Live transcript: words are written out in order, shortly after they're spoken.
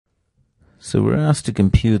So we're asked to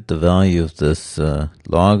compute the value of this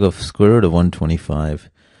log of square root of 125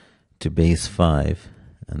 to base 5,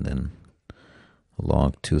 and then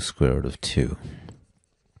log 2 square root of 2.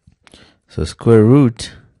 So square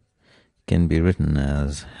root can be written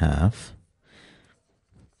as half.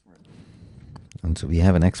 And so we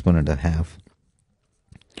have an exponent at half.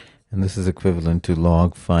 And this is equivalent to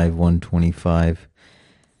log 5 125.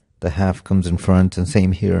 The half comes in front, and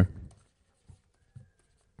same here.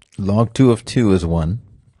 Log 2 of 2 is 1.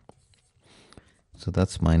 So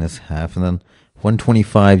that's minus half. And then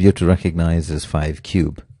 125 you have to recognize is 5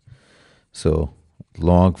 cubed. So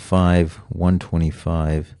log 5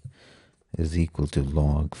 125 is equal to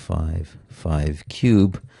log 5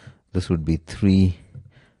 cubed. This would be 3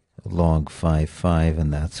 log 5,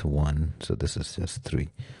 and that's 1. So this is just 3.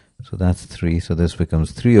 So that's 3. So this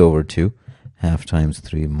becomes 3 over 2. Half times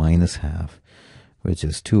 3 minus half, which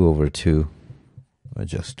is 2 over 2, or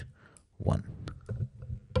just 1.